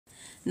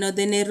Now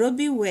the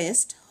Nairobi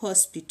West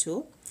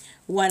Hospital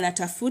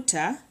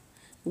wanatafuta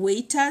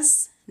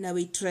waiters na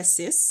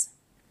waitresses.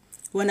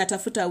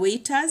 Wanatafuta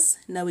waiters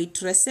na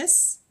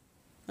waitresses.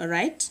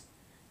 Alright?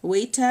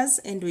 Waiters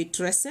and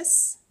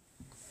waitresses.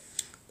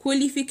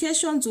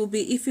 Qualifications will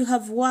be if you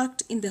have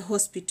worked in the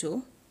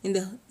hospital,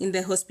 in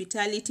the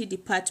hospitality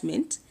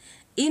department,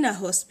 in a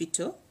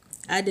hospital,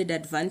 added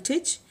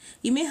advantage.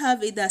 You may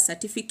have either a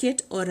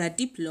certificate or a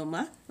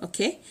diploma,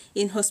 okay,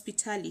 in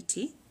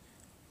hospitality.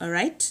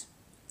 Alright?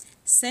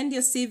 Send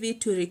your CV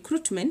to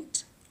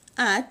recruitment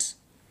at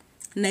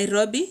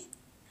Nairobi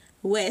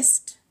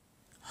West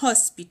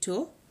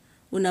Hospital,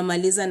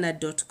 unamaliza na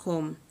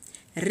 .com.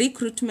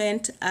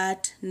 Recruitment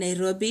at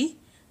Nairobi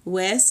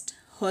West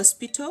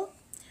Hospital,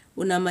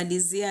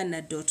 unamalizia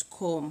na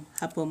 .com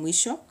hapo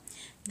mwisho.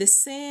 The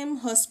same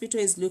hospital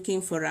is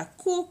looking for a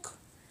cook,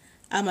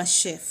 I'm a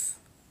chef.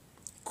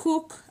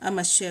 Cook, I'm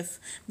a chef.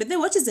 But then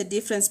what is the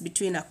difference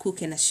between a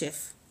cook and a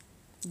chef?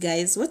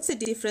 Guys, what's the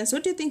difference?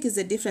 What do you think is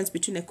the difference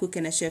between a cook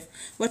and a chef?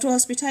 Watu wa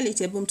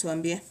hospitality, hebu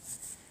mtuambie.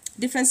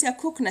 Difference ya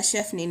cook na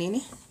chef ni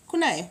nini?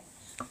 Kunayo?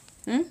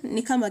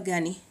 Ni kama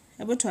gani?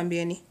 Hebu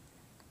tuambieni.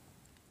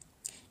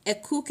 A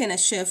cook and a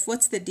chef,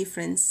 what's the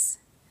difference?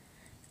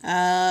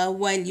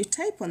 While you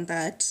type on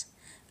that,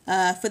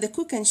 for the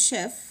cook and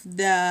chef,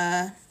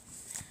 the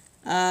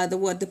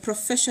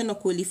professional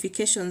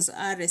qualifications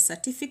are a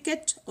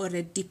certificate or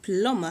a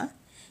diploma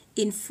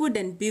in food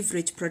and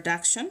beverage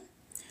production,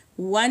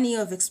 1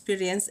 year of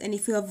experience, and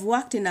if you have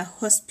worked in a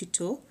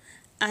hospital,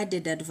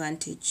 added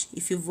advantage.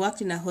 If you've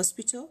worked in a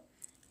hospital,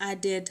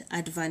 added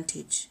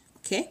advantage.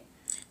 Okay?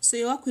 So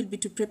your work will be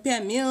to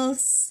prepare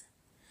meals.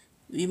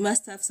 We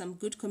must have some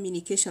good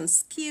communication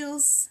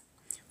skills,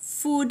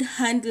 food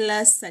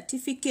handler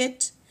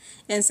certificate,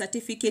 and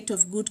certificate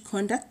of good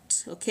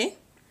conduct. Okay?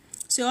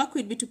 So your work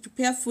will be to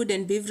prepare food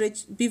and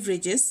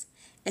beverages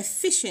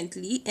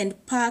efficiently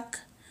and pack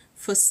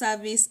for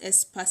service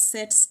as per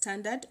set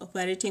standard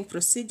operating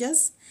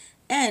procedures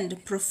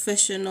and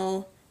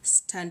professional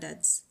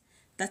standards.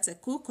 That's a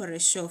cook or a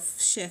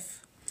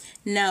chef.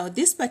 Now,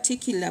 these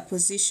particular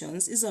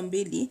positions is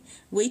mbili,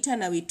 waiter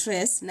na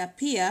waitress na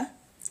pia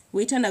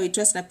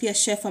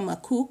chef ama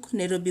cook,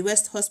 Nairobi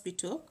West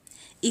Hospital,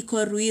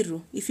 iko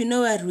Ruiru. If you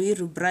know where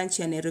Ruiru branch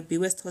ya Nairobi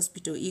West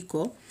Hospital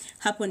iko,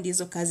 hapo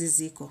ndizo kazi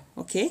ziko.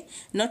 Okay?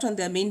 Not on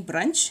their main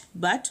branch,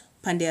 but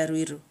pande ya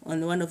Ruiru,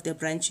 on one of their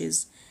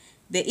branches.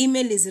 The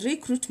email is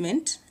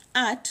recruitment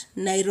at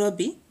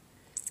Nairobi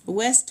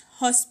West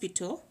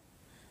Hospital,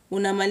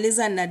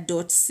 unamaliza na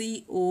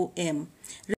 .com.